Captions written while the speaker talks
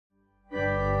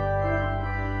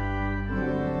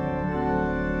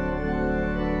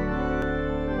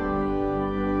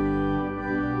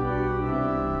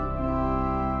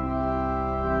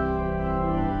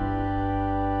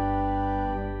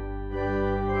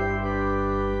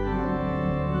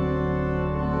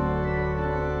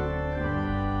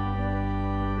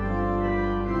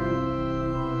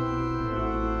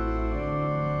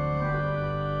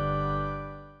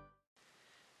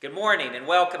Good morning and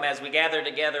welcome as we gather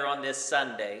together on this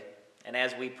Sunday. And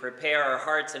as we prepare our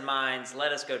hearts and minds,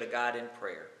 let us go to God in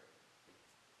prayer.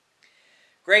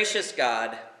 Gracious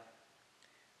God,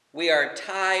 we are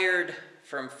tired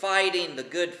from fighting the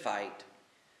good fight.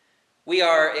 We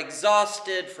are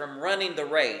exhausted from running the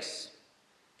race.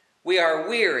 We are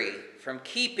weary from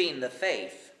keeping the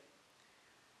faith.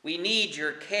 We need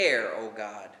your care, O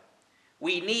God.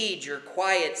 We need your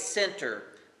quiet center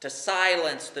to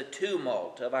silence the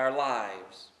tumult of our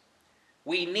lives.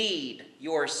 We need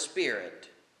your Spirit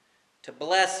to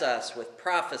bless us with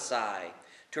prophecy,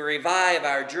 to revive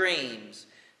our dreams,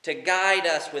 to guide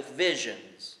us with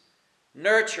visions,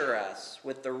 nurture us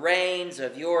with the reins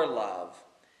of your love,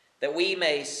 that we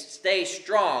may stay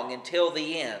strong until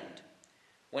the end,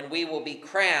 when we will be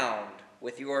crowned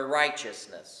with your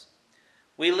righteousness.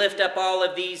 We lift up all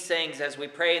of these things as we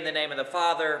pray in the name of the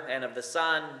Father, and of the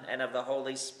Son, and of the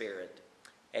Holy Spirit.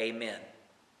 Amen.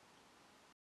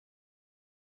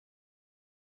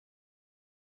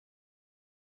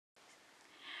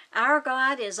 Our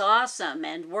God is awesome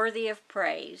and worthy of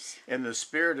praise. In the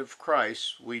Spirit of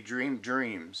Christ, we dream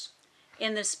dreams.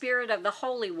 In the Spirit of the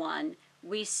Holy One,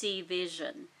 we see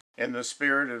vision. In the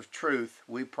Spirit of truth,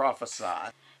 we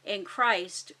prophesy. In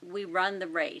Christ, we run the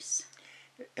race.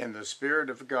 In the Spirit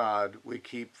of God, we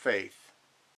keep faith.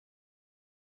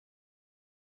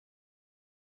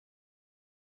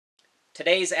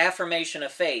 Today's affirmation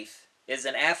of faith is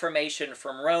an affirmation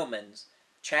from Romans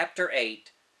chapter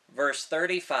 8, verse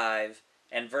 35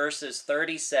 and verses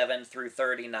 37 through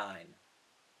 39.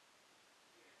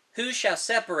 Who shall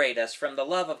separate us from the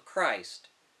love of Christ?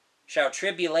 Shall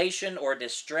tribulation or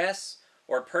distress,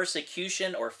 or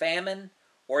persecution or famine,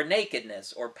 or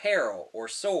nakedness or peril or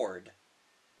sword?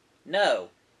 No,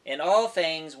 in all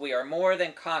things we are more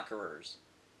than conquerors.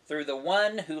 Through the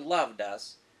one who loved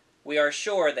us, we are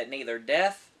sure that neither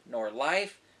death, nor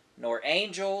life, nor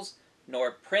angels,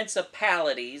 nor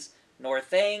principalities, nor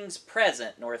things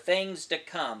present, nor things to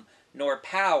come, nor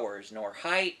powers, nor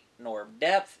height, nor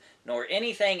depth, nor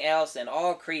anything else in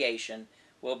all creation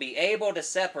will be able to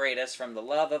separate us from the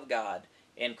love of God.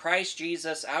 In Christ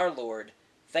Jesus our Lord,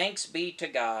 thanks be to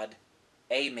God.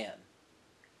 Amen.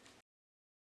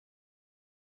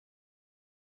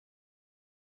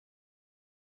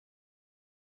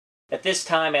 At this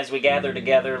time, as we gather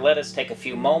together, let us take a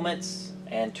few moments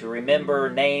and to remember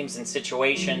names and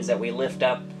situations that we lift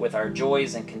up with our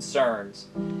joys and concerns.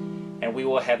 And we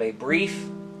will have a brief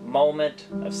moment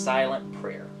of silent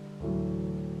prayer.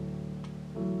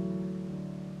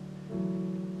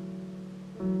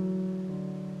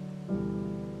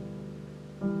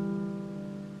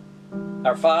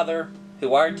 Our Father,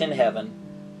 who art in heaven,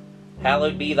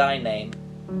 hallowed be thy name.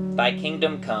 Thy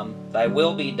kingdom come, thy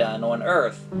will be done on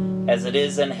earth as it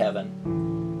is in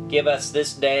heaven. Give us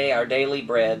this day our daily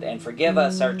bread, and forgive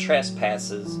us our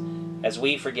trespasses, as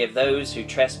we forgive those who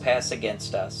trespass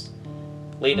against us.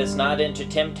 Lead us not into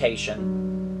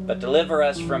temptation, but deliver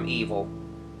us from evil.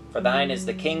 For thine is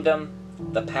the kingdom,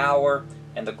 the power,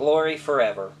 and the glory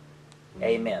forever.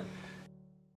 Amen.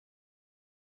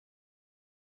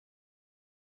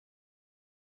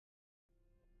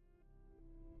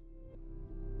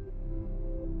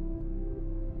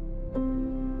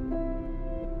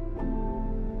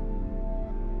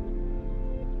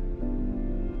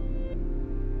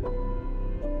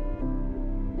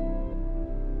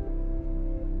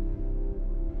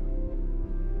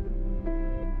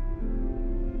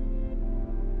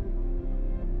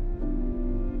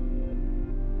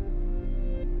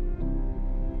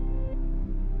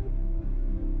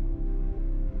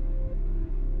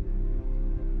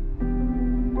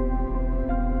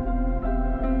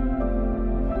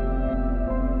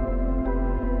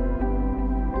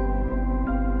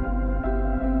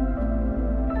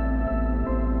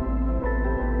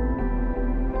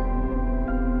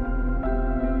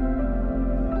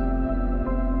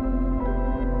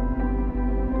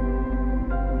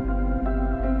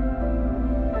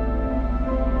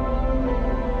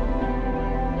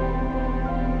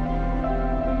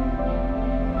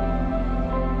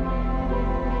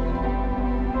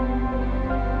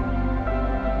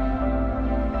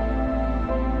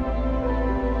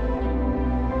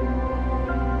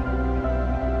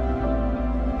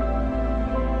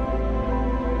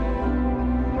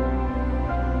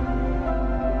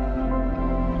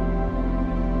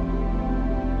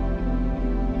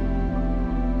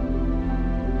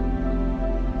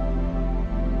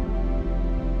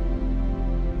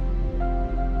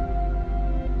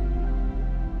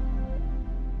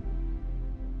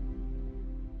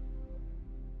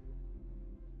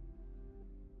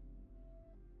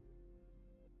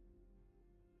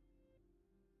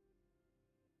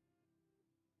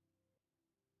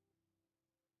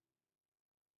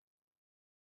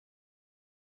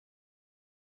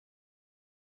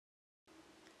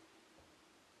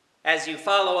 As you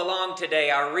follow along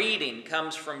today, our reading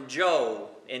comes from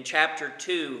Joel in chapter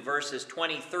 2, verses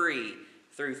 23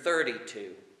 through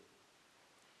 32.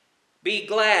 Be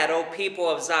glad, O people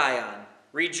of Zion.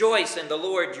 Rejoice in the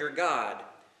Lord your God,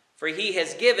 for he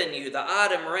has given you the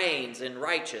autumn rains in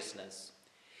righteousness.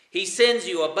 He sends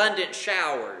you abundant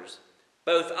showers,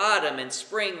 both autumn and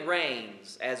spring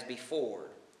rains as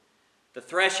before. The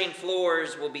threshing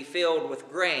floors will be filled with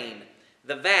grain.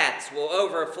 The vats will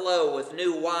overflow with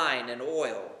new wine and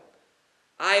oil.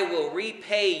 I will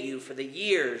repay you for the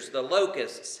years the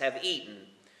locusts have eaten,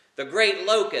 the great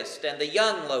locust and the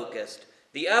young locust,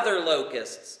 the other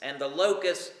locusts and the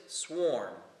locust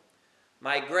swarm,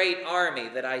 my great army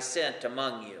that I sent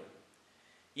among you.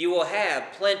 You will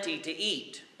have plenty to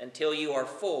eat until you are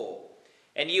full,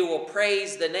 and you will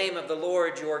praise the name of the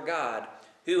Lord your God,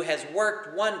 who has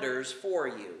worked wonders for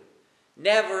you.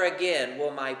 Never again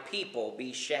will my people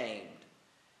be shamed.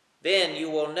 Then you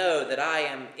will know that I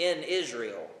am in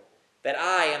Israel, that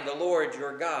I am the Lord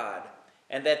your God,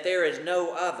 and that there is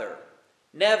no other.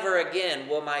 Never again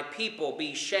will my people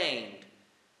be shamed.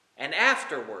 And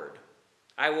afterward,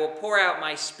 I will pour out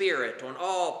my spirit on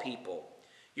all people.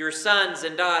 Your sons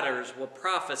and daughters will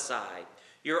prophesy.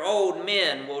 Your old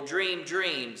men will dream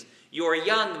dreams. Your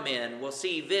young men will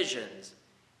see visions.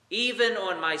 Even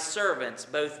on my servants,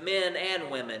 both men and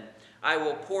women, I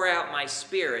will pour out my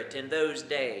spirit in those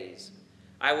days.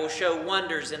 I will show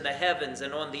wonders in the heavens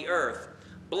and on the earth,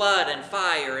 blood and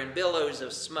fire and billows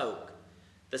of smoke.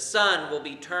 The sun will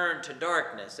be turned to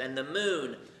darkness and the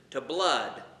moon to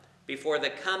blood before the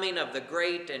coming of the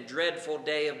great and dreadful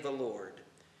day of the Lord.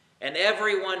 And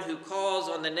everyone who calls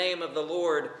on the name of the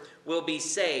Lord will be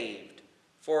saved.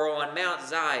 For on Mount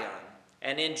Zion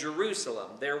and in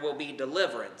Jerusalem there will be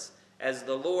deliverance, as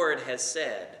the Lord has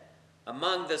said,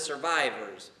 among the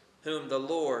survivors whom the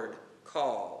Lord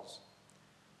calls.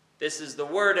 This is the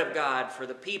word of God for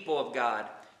the people of God.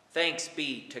 Thanks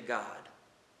be to God.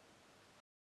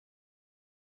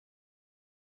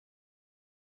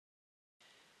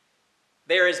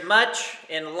 There is much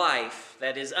in life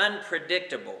that is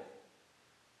unpredictable.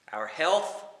 Our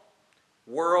health,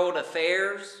 world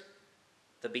affairs,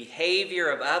 the behavior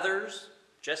of others,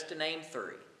 just to name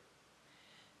three.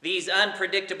 These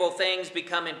unpredictable things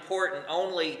become important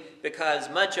only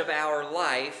because much of our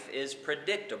life is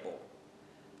predictable.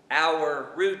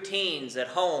 Our routines at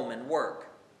home and work.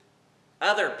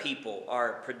 Other people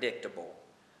are predictable.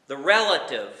 The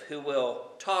relative who will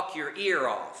talk your ear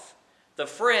off. The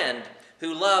friend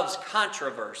who loves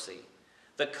controversy.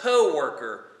 The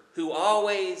co-worker who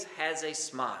always has a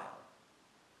smile.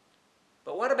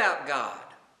 But what about God?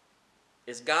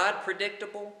 Is God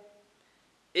predictable?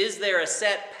 Is there a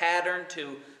set pattern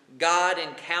to God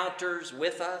encounters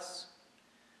with us?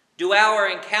 Do our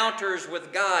encounters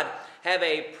with God have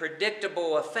a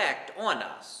predictable effect on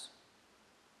us?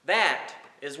 That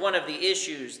is one of the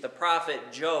issues the prophet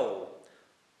Joel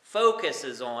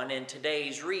focuses on in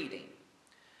today's reading.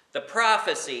 The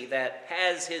prophecy that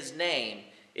has his name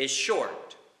is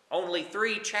short, only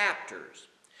 3 chapters.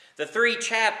 The 3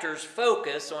 chapters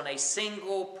focus on a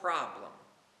single problem.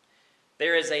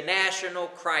 There is a national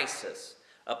crisis,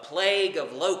 a plague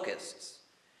of locusts.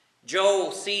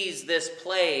 Joel sees this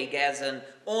plague as an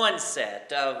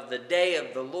onset of the day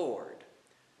of the Lord,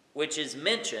 which is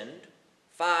mentioned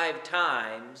 5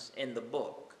 times in the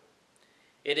book.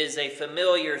 It is a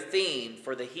familiar theme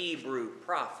for the Hebrew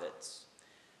prophets.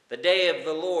 The day of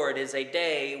the Lord is a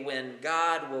day when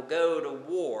God will go to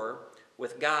war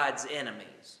with God's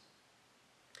enemies.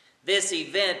 This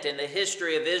event in the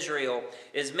history of Israel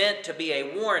is meant to be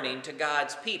a warning to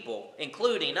God's people,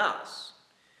 including us.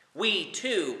 We,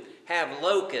 too, have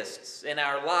locusts in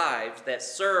our lives that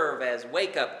serve as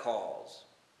wake-up calls.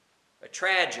 A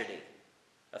tragedy,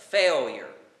 a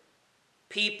failure,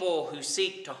 people who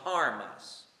seek to harm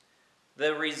us.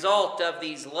 The result of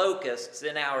these locusts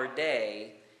in our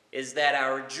day is that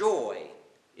our joy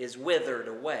is withered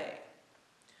away.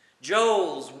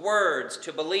 Joel's words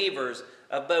to believers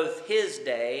of both his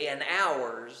day and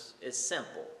ours is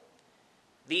simple.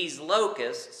 These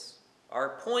locusts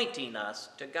are pointing us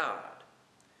to God.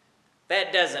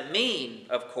 That doesn't mean,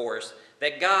 of course,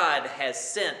 that God has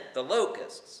sent the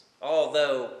locusts,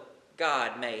 although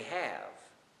God may have.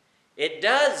 It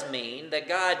does mean that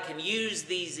God can use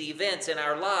these events in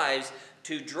our lives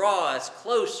to draw us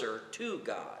closer to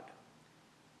God.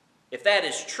 If that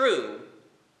is true,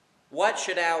 what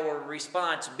should our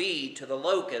response be to the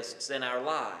locusts in our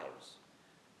lives?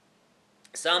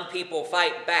 Some people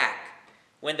fight back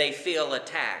when they feel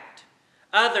attacked.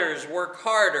 Others work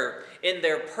harder in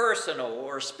their personal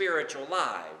or spiritual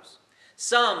lives.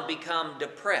 Some become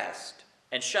depressed,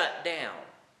 and shut down.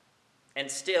 And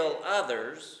still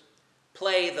others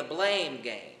play the blame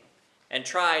game and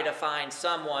try to find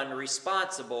someone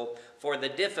responsible for the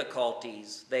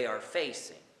difficulties they are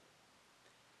facing.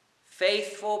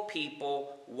 Faithful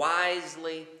people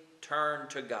wisely turn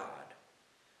to God.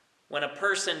 When a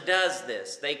person does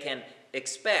this, they can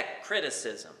expect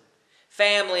criticism.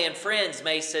 Family and friends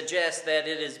may suggest that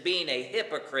it is being a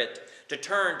hypocrite to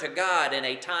turn to God in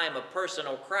a time of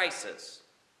personal crisis.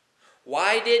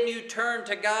 Why didn't you turn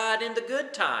to God in the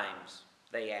good times?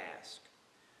 They ask.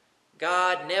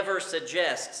 God never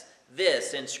suggests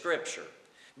this in Scripture.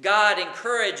 God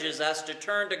encourages us to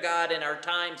turn to God in our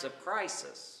times of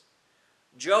crisis.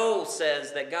 Joel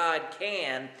says that God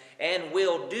can and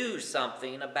will do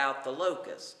something about the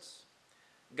locusts.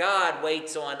 God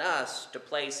waits on us to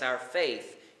place our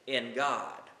faith in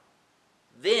God.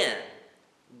 Then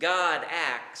God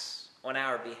acts on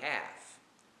our behalf.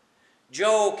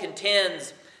 Joel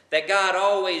contends that God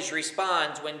always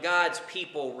responds when God's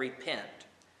people repent.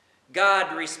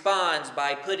 God responds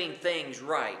by putting things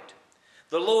right.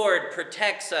 The Lord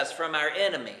protects us from our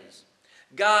enemies.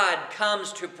 God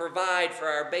comes to provide for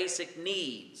our basic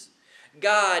needs.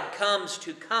 God comes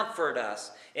to comfort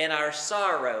us in our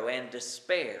sorrow and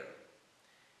despair.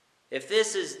 If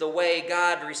this is the way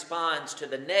God responds to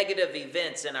the negative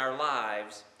events in our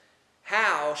lives,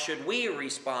 how should we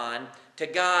respond to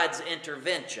God's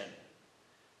intervention?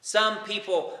 Some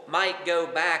people might go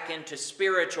back into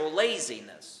spiritual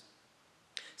laziness.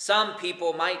 Some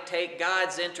people might take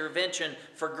God's intervention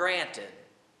for granted.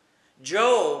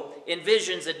 Joel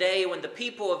envisions a day when the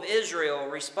people of Israel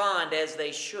respond as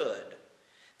they should.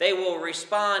 They will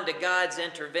respond to God's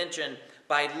intervention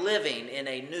by living in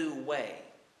a new way.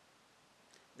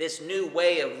 This new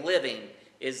way of living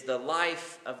is the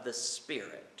life of the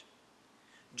Spirit.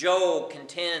 Joel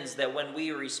contends that when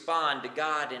we respond to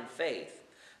God in faith,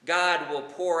 God will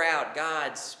pour out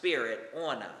God's Spirit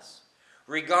on us,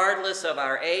 regardless of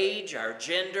our age, our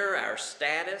gender, our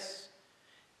status.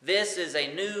 This is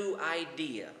a new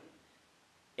idea.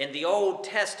 In the Old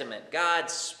Testament,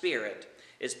 God's Spirit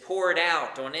is poured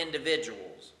out on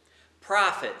individuals,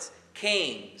 prophets,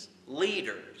 kings,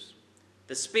 leaders.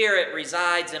 The Spirit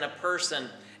resides in a person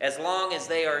as long as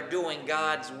they are doing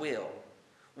God's will.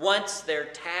 Once their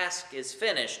task is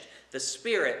finished, the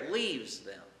Spirit leaves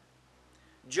them.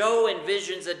 Joel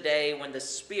envisions a day when the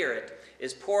Spirit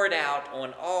is poured out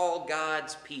on all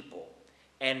God's people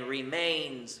and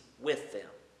remains with them.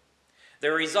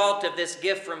 The result of this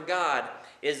gift from God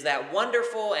is that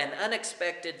wonderful and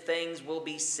unexpected things will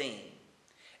be seen.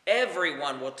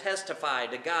 Everyone will testify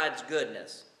to God's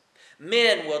goodness.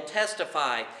 Men will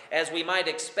testify as we might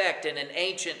expect in an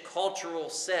ancient cultural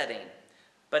setting.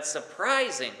 But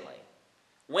surprisingly,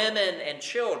 women and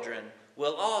children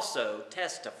will also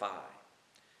testify.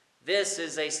 This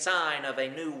is a sign of a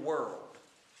new world.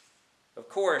 Of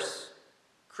course,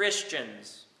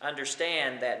 Christians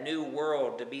understand that new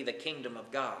world to be the kingdom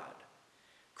of God.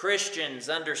 Christians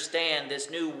understand this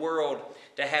new world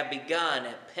to have begun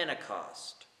at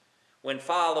Pentecost, when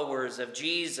followers of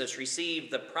Jesus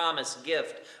received the promised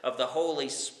gift of the Holy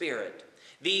Spirit.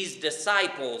 These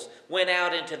disciples went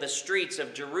out into the streets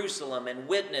of Jerusalem and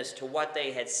witnessed to what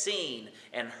they had seen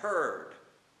and heard.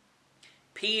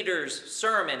 Peter's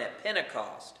sermon at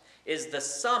Pentecost is the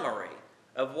summary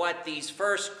of what these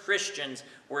first Christians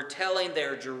were telling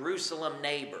their Jerusalem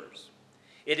neighbors.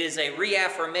 It is a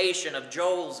reaffirmation of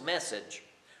Joel's message.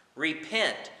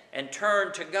 Repent and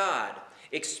turn to God.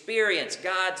 Experience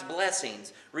God's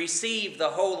blessings. Receive the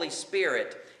Holy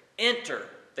Spirit. Enter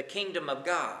the kingdom of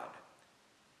God.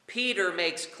 Peter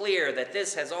makes clear that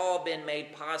this has all been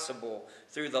made possible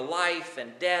through the life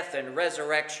and death and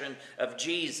resurrection of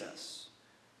Jesus,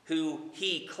 who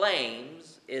he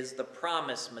claims is the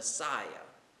promised Messiah.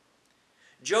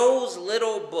 Joel's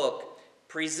little book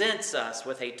presents us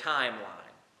with a timeline.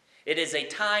 It is a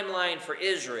timeline for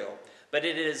Israel, but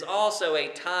it is also a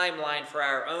timeline for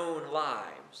our own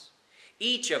lives.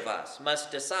 Each of us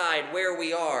must decide where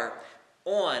we are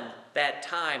on that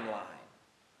timeline.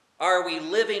 Are we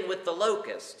living with the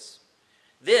locusts?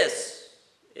 This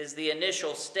is the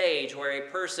initial stage where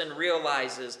a person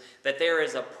realizes that there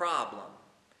is a problem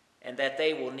and that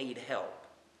they will need help.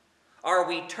 Are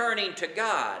we turning to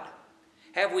God?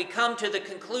 Have we come to the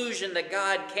conclusion that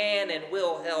God can and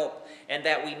will help and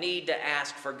that we need to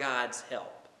ask for God's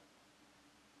help?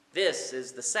 This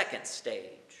is the second stage.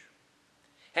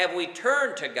 Have we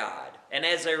turned to God and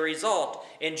as a result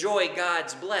enjoy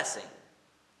God's blessing?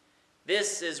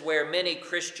 This is where many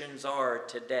Christians are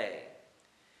today.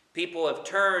 People have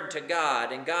turned to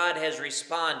God and God has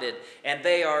responded and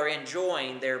they are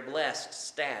enjoying their blessed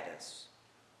status.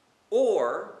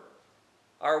 Or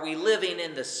are we living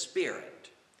in the Spirit?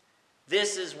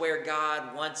 This is where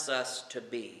God wants us to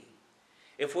be.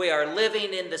 If we are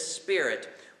living in the Spirit,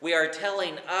 we are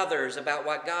telling others about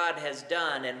what God has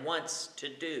done and wants to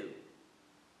do.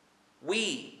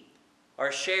 We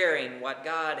are sharing what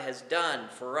God has done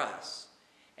for us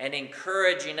and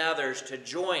encouraging others to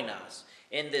join us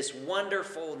in this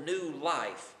wonderful new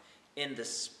life in the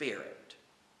Spirit.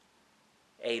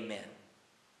 Amen.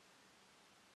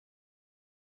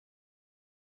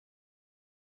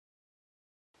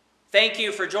 Thank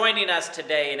you for joining us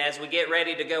today, and as we get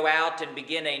ready to go out and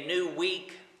begin a new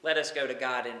week, let us go to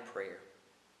God in prayer.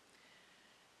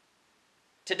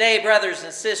 Today, brothers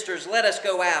and sisters, let us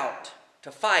go out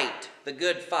to fight the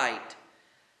good fight.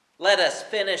 Let us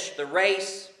finish the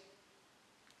race.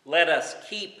 Let us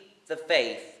keep the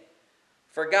faith,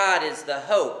 for God is the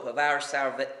hope of our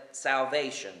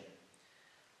salvation.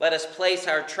 Let us place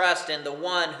our trust in the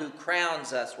one who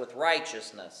crowns us with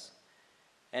righteousness,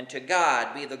 and to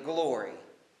God be the glory,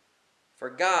 for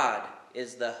God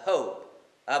is the hope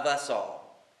of us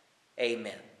all.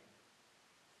 Amen.